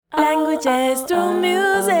Languages through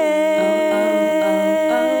music.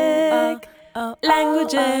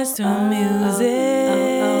 Languages through music.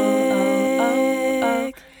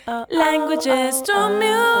 Languages through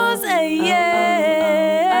music.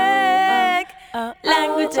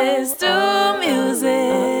 Languages through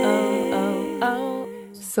music.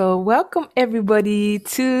 So, welcome everybody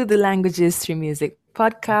to the Languages Through Music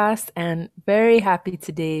podcast, and very happy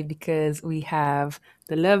today because we have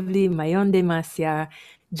the lovely Mayonde Masia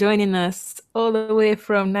joining us all the way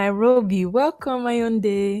from Nairobi. Welcome,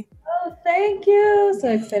 Mayonde. Oh, thank you. So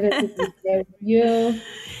excited to be here with you.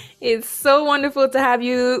 It's so wonderful to have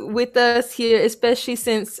you with us here, especially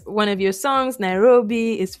since one of your songs,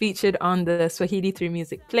 Nairobi, is featured on the Swahili Through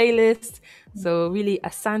Music playlist. So, really,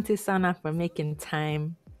 asante sana for making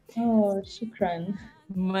time. Oh, shukran.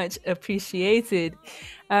 Much appreciated.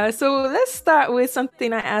 So let's start with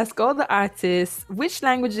something I ask all the artists. Which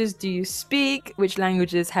languages do you speak? Which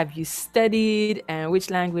languages have you studied? And which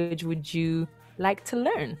language would you like to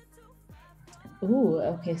learn? Oh,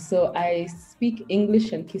 okay. So I speak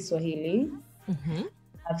English and Kiswahili. Mm-hmm.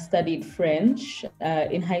 I've studied French.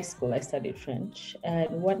 In high school, I studied French.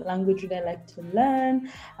 And what language would I like to learn?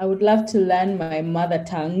 I would love to learn my mother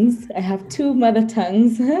tongues. I have two mother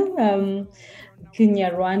tongues.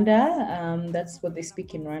 Kinyarwanda, that's what they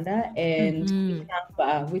speak in Rwanda, and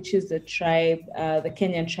Kikamba, which is the tribe, the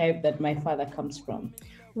Kenyan tribe that my father comes from.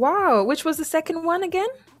 Wow. Which was the second one again?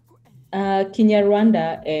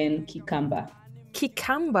 Kinyarwanda and Kikamba.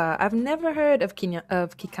 Kikamba. I've never heard of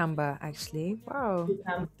Kikamba, actually. Wow.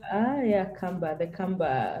 Yeah, Kamba. The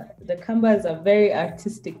Kambas are very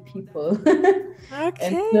artistic people. Okay.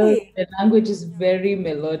 And so the language is very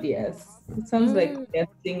melodious. It sounds like they're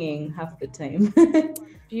singing half the time.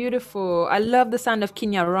 Beautiful. I love the sound of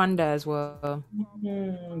Kinyarwanda as well.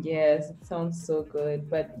 Yes, it sounds so good.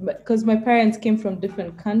 But because my parents came from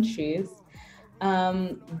different countries,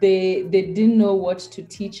 they didn't know what to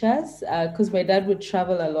teach us because my dad would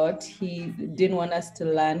travel a lot. He didn't want us to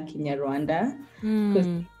learn Kinyarwanda because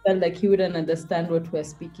he felt like he wouldn't understand what we're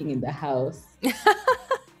speaking in the house.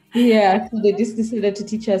 Yeah, so they just decided to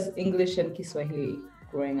teach us English and Kiswahili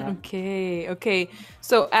growing up. Okay.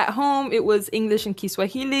 So at home it was English and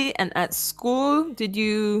Kiswahili, and at school did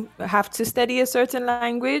you have to study a certain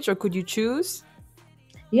language or could you choose?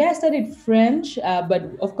 Yeah, I studied French, but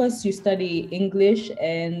of course you study English,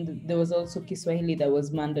 and there was also Kiswahili that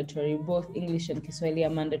was mandatory. Both English and Kiswahili are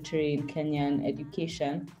mandatory in Kenyan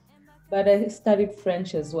education, but I studied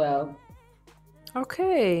French as well.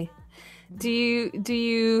 Okay. Have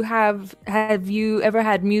you ever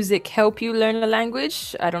had music help you learn a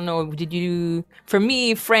language? I don't know. For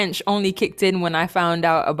me, French only kicked in when I found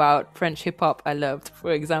out about French hip hop I loved,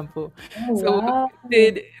 for example. Oh, So wow.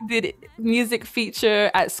 did music feature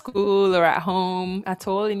at school or at home at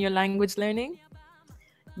all in your language learning?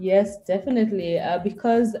 Yes, definitely.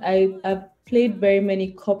 Because I've played very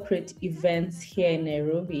many corporate events here in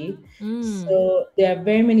Nairobi. So there are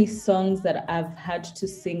very many songs that I've had to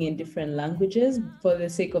sing in different languages for the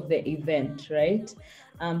sake of the event, right?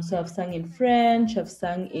 So I've sung in French, I've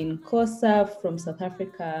sung in Kosa from South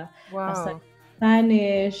Africa. I've sung Wow.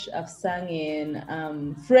 Spanish, I've sung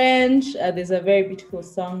in French. There's a very beautiful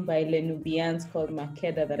song by Les Nubians called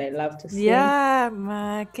Makeda that I love to sing. Yeah,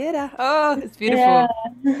 Makeda. Oh, it's Yeah.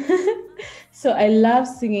 beautiful. So I love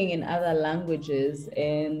singing in other languages,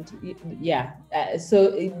 and yeah.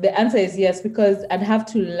 So the answer is yes, because I'd have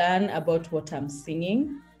to learn about what I'm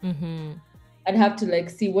singing. I'd have to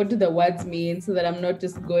see what do the words mean so that I'm not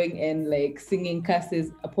just going and singing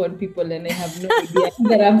curses upon people and they have no idea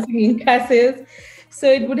that I'm singing curses. So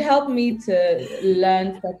it would help me to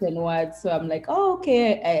learn certain words. So I'm like, oh,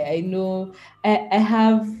 okay, I know. I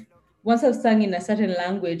have, once I've sung in a certain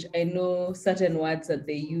language, I know certain words that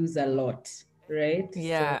they use a lot, right?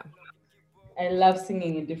 Yeah. So I love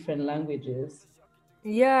singing in different languages.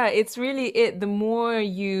 Yeah, it's really it. The more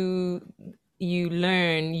you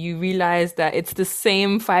learn, you realize that it's the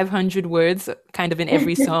same 500 words kind of in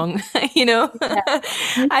every song, you know? Yeah.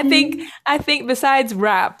 I think I think besides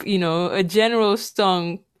rap, a general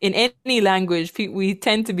song in any language, we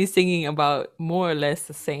tend to be singing about more or less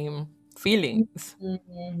the same feelings.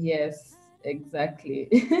 Yes, exactly.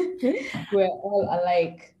 We're all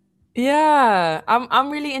alike. Yeah, I'm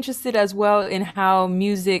really interested as well in how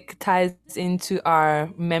music ties into our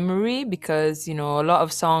memory because, a lot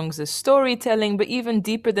of songs are storytelling, but even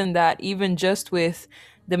deeper than that, even just with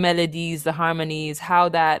the melodies, the harmonies, how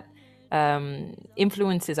that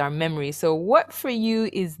influences our memory. So, what for you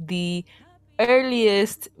is the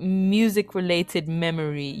earliest music-related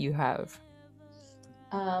memory you have?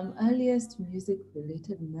 Earliest music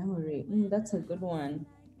related memory. That's a good one.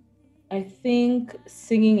 I think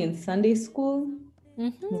singing in Sunday school.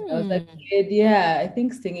 When I was a Mm-hmm. kid, yeah, I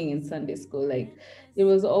think singing in Sunday school, like it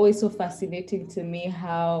was always so fascinating to me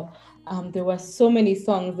how there were so many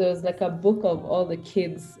songs. There was like a book of all the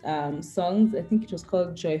kids' songs. I think it was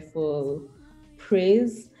called Joyful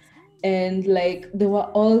Praise. And like they were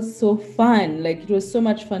all so fun. Like it was so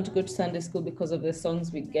much fun to go to Sunday school because of the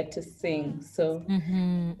songs we get to sing. So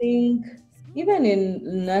Mm-hmm. think even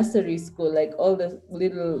in nursery school, like all the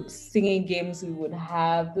little singing games we would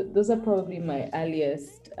have, those are probably my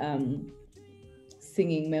earliest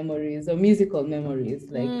singing memories or musical memories.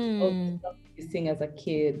 Like all the Mm. stuff you sing as a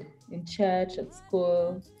kid in church, at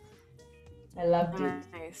school. I loved it.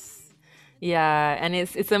 Nice. Yeah, and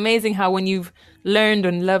it's amazing how when you've learned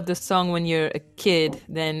and loved a song when you're a kid,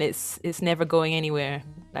 then it's never going anywhere.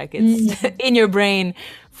 Like it's Mm. in your brain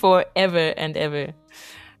forever and ever.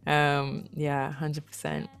 Yeah,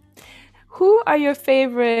 100%. Who are your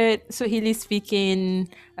favorite Swahili speaking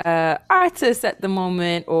artists at the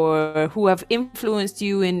moment, or who have influenced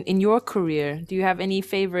you in your career? Do you have any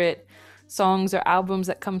favorite songs or albums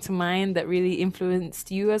that come to mind that really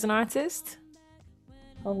influenced you as an artist?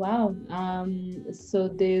 Oh wow. So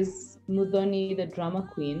there's Mudhoni, the drama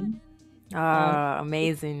queen. Um, Ah,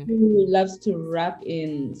 amazing. who loves to rap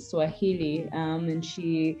in Swahili, and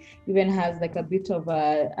she even has like a bit of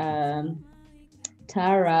a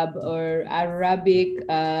Tarab or Arabic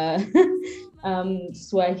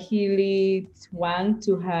Swahili twang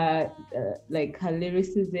to her, like her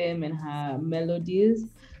lyricism and her melodies.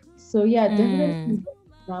 So yeah, Mm, definitely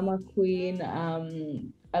drama queen.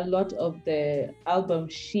 A lot of the album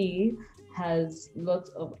she has lots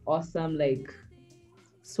of awesome like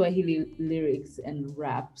Swahili lyrics and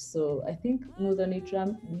rap. So I think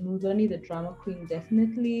Mudhoni, the drama queen,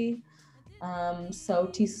 definitely.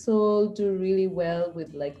 Sauti Sol do really well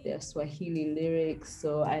with like their Swahili lyrics,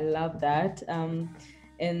 so I love that. And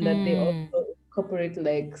that they mm, also incorporate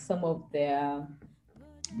like some of their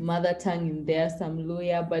mother tongue in there, some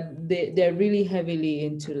Luya, but they're really heavily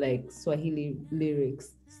into like Swahili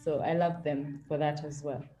lyrics. So I love them for that as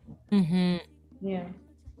well. hmm. Yeah.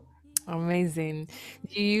 Amazing.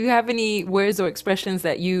 Do you have any words or expressions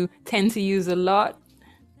that you tend to use a lot?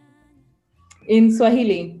 In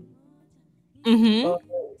Swahili. Hmm.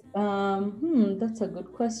 Oh, that's a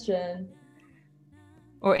good question.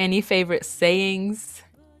 Or any favorite sayings?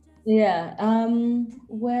 Yeah.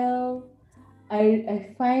 Well,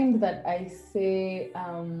 I find that I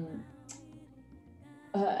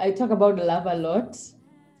talk about love a lot.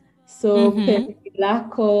 So Hmm. penzi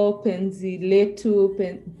lako, penzi letu,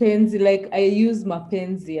 penzi, like I use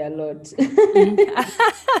mapenzi a lot.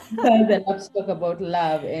 Because I love to talk about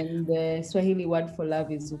love, and the Swahili word for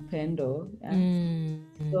love is upendo. Yeah. Mm.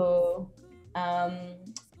 So,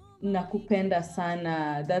 nakupenda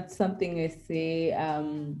sana. That's something I say.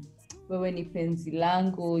 Wewe ni penzi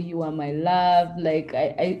langu, you are my love. Like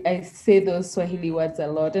I say those Swahili words a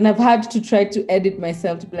lot, and I've had to try to edit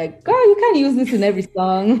myself to be like, girl, you can't use this in every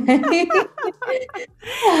song.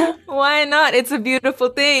 Why not? It's a beautiful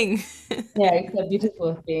thing. Yeah, it's a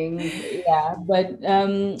beautiful thing. Yeah, but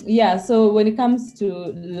yeah, so when it comes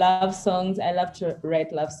to love songs, I love to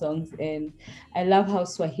write love songs, and I love how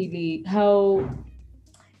Swahili, how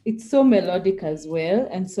it's so melodic as well.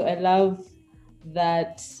 And so I love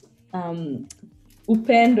that um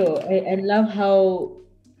upendo. I love how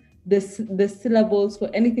the syllables for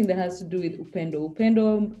anything that has to do with upendo,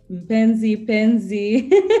 mpenzi, penzi,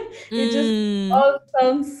 it just Mm. all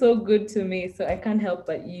sounds so good to me. So I can't help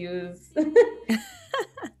but use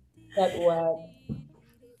that word.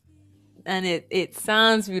 And it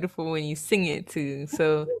sounds beautiful when you sing it too.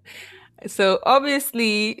 So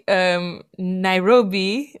obviously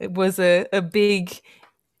Nairobi was a big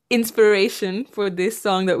inspiration for this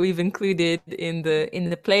song that we've included in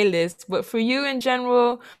the playlist. But for you in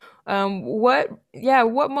general,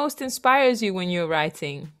 what most inspires you when you're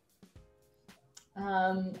writing?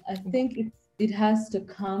 I think it has to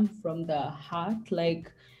come from the heart.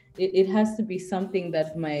 Like it has to be something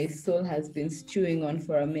that my soul has been stewing on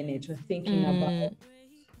for a minute or thinking about. Mm,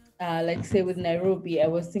 Like say with Nairobi, I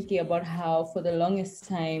was thinking about how for the longest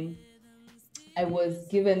time I was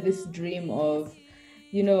given this dream of,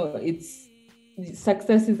 it's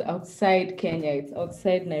success is outside Kenya, it's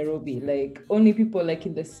outside Nairobi. Like only people like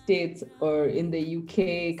in the States or in the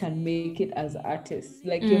UK can make it as artists,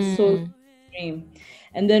 like your soul mm, dream.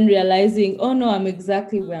 And then realizing, oh no, I'm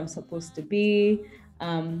exactly where I'm supposed to be.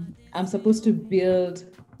 I'm supposed to build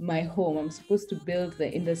my home. I'm supposed to build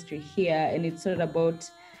the industry here. And it's not about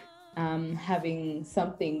having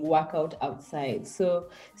something work out outside. So,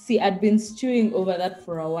 see, I'd been stewing over that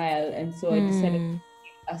for a while. And so I decided mm.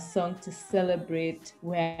 a song to celebrate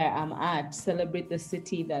where I'm at, celebrate the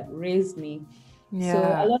city that raised me. So a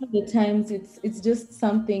Yeah. lot of the times it's just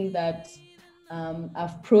something that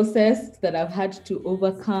I've processed, that I've had to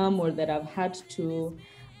overcome, or that I've had to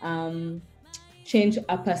um, change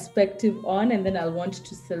a perspective on, and then I'll want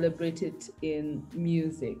to celebrate it in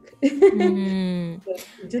music. Mm. So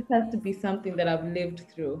it just has to be something that I've lived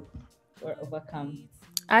through or overcome.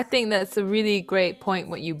 I think that's a really great point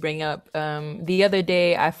what you bring up. The other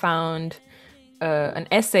day, I found an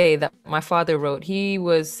essay that my father wrote. He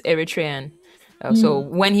was Eritrean. So Mm.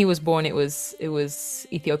 when he was born, it was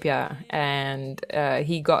Ethiopia, and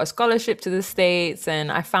he got a scholarship to the States.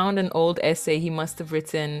 And I found an old essay he must have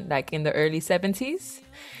written like in the early 70s,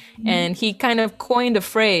 and he kind of coined a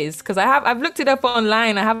phrase because I've looked it up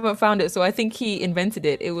online. I haven't found it, so I think he invented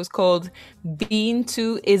it. It was called "Bean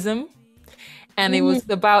to ism," and it was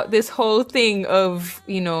Mm. about this whole thing of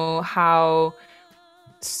how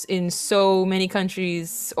in so many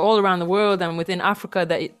countries all around the world and within Africa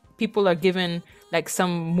that people are given like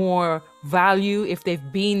some more value if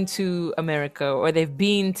they've been to America or they've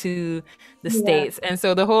been to the Yeah. States. And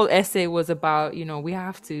so the whole essay was about, we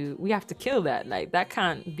have to kill that. Like that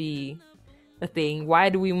can't be a thing. Why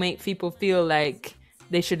do we make people feel like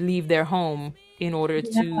they should leave their home in order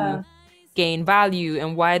to Yeah. gain value?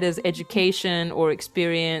 And why does education or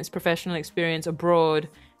experience, professional experience abroad,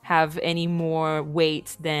 have any more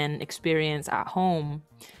weight than experience at home?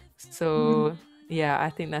 Mm. So yeah, I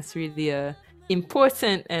think that's really a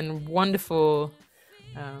important and wonderful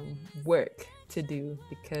work to do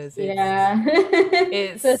because it's Yeah.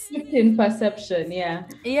 So it's shift in perception. Yeah.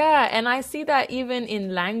 yeah, and I see that even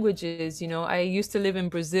in languages. I used to live in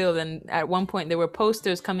Brazil, and at one point there were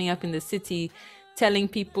posters coming up in the city telling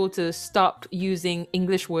people to stop using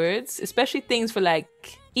English words, especially things for like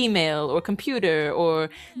email or computer or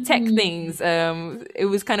tech Mm. things. It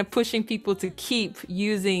was kind of pushing people to keep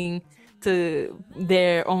using to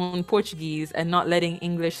their own Portuguese and not letting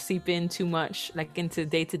English seep in too much, like into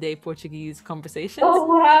day-to-day Portuguese conversations. Oh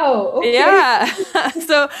wow. Okay. Yeah.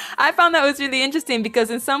 So I found that was really interesting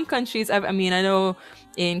because in some countries, I mean, I know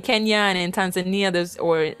in Kenya and in Tanzania,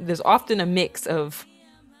 there's often a mix of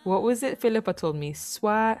what was it? Philippa told me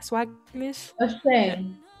Swaglish. A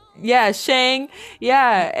shame. Yeah, Shang.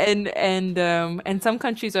 Yeah, and some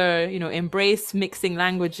countries are embrace mixing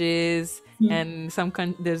languages, Mm.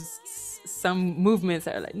 and there's some movements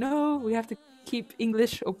that are like, no, we have to keep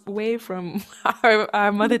English away from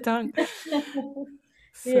our mother tongue.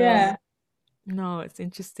 So Yeah. no, it's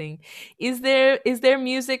interesting. Is there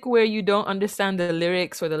music where you don't understand the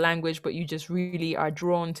lyrics or the language, but you just really are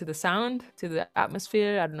drawn to the sound, to the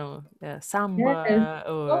atmosphere? I don't know, Yes. samba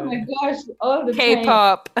Oh or my gosh, all the time.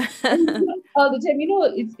 K-pop. All the time.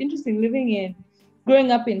 It's interesting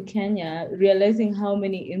growing up in Kenya, realizing how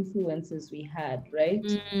many influences we had, right?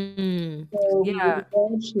 Mm, So we would yeah.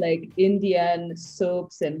 watch like Indian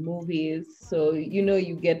soaps and movies. So,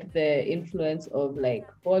 you get the influence of like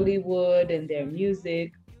Bollywood and their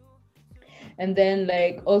music. And then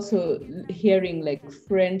like also hearing like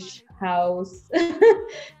French house.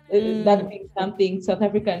 That Mm, being something. South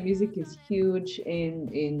African music is huge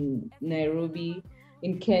in Nairobi,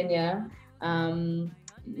 in Kenya. Um,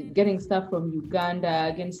 Getting stuff from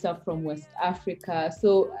Uganda, getting stuff from West Africa.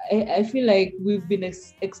 So I feel like we've been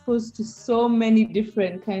exposed to so many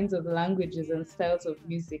different kinds of languages and styles of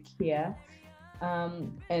music here.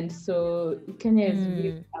 And so Kenya is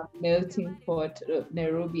really mm, a melting pot,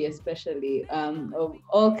 Nairobi especially, of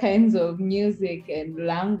all kinds of music and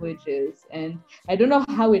languages. And I don't know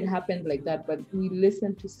how it happened like that, but we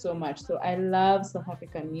listen to so much. So I love South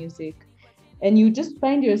African music. And you just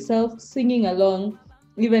find yourself singing along,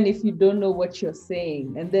 even if you don't know what you're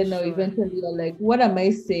saying. And then now sure. eventually you're like, what am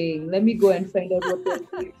I saying? Let me go and find out what the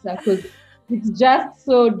lyrics are. Because it's just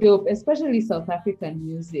so dope, especially South African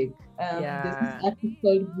music. There's this Yeah. artist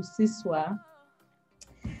called Busiswa,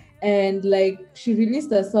 and like she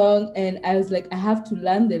released a song, and I was like, I have to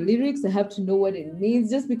learn the lyrics, I have to know what it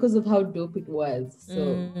means, just because of how dope it was. So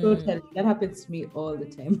Mm, totally, that happens to me all the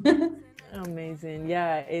time. amazing.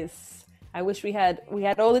 Yeah, I wish we had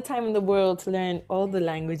all the time in the world to learn all the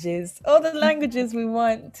languages we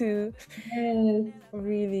want to. Yes.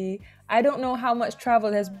 Really, I don't know how much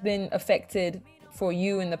travel has been affected for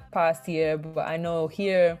you in the past year, but I know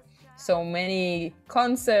here so many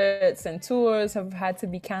concerts and tours have had to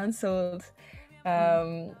be canceled.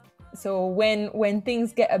 Um, so when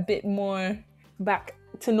things get a bit more back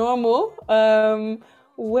to normal,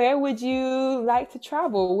 where would you like to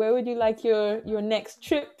travel? Where would you like your next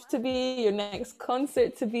trip to be? Your next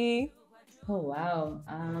concert to be? Oh wow.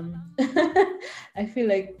 I feel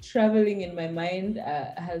like traveling in my mind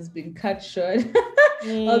has been cut short.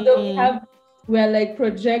 Although we're like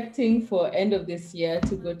projecting for end of this year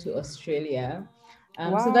to go to Australia.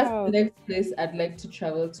 So that's the Wow. next place I'd like to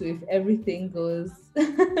travel to if everything goes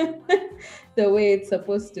the way it's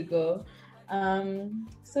supposed to go.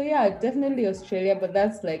 So yeah, definitely Australia, but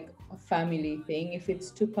that's like a family thing. If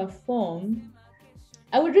it's to perform,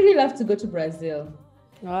 I would really love to go to Brazil.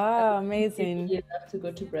 I Wow, would amazing. really love to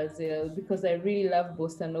go to Brazil because I really love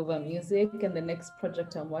bossa nova music, and the next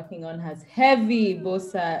project I'm working on has heavy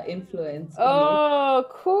bossa influence in it. Oh,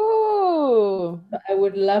 cool. So I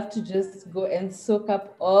would love to just go and soak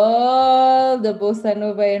up all the bossa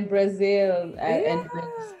nova in Brazil and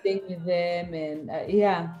like Yeah. sing with them, and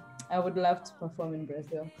yeah, I would love to perform in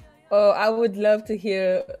Brazil. Oh, I would love to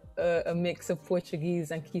hear a mix of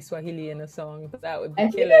Portuguese and Kiswahili in a song. That would be I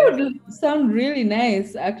think that killer. would sound really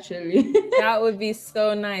nice, actually. That would be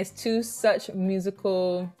so nice. Two such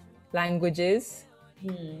musical languages.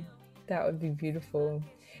 That would be beautiful.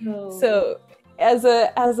 So, as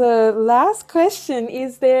a last question,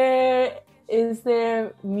 is there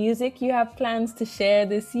music you have plans to share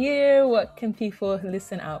this year? What can people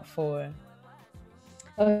listen out for?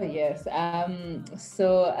 Oh yes.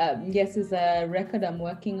 Yes, it's a record I'm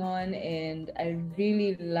working on, and I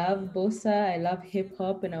really love bossa. I love hip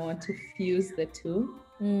hop, and I want to fuse the two.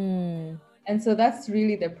 And so that's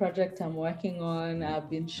really the project I'm working on. I've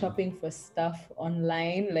been shopping for stuff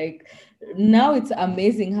online. Like now it's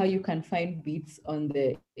amazing how you can find beats on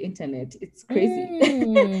the internet. It's crazy.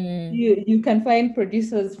 You can find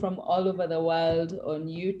producers from all over the world on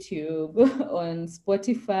YouTube, on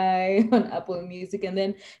Spotify, on Apple Music, and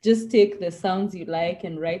then just take the sounds you like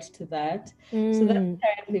and write to that. So that's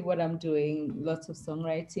currently what I'm doing. Lots of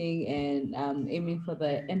songwriting, and aiming for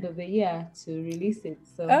the end of the year to release it.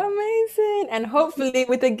 So amazing. And hopefully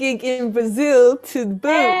with a gig in Brazil to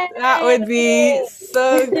boot. That would be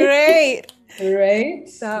so great. Right?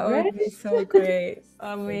 That would be so great.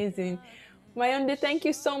 Amazing. Mayonde, thank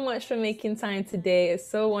you so much for making time today. It's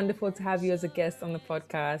so wonderful to have you as a guest on the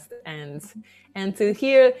podcast and to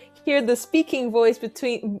hear the speaking voice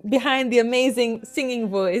behind the amazing singing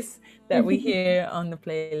voice that we hear on the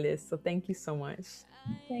playlist. So thank you so much.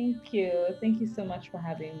 Thank you. Thank you so much for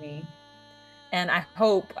having me. And I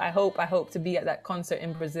hope to be at that concert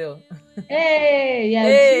in Brazil. Hey, yeah.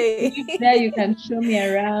 Hey. There you can show me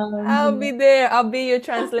around. I'll be there. I'll be your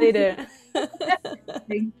translator.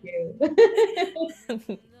 Thank you.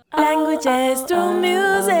 Languages through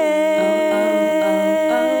music.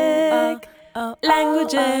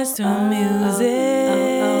 Languages through music.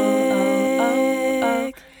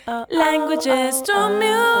 Languages through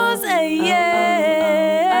music.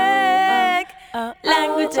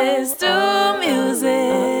 Languages through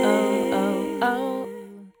music.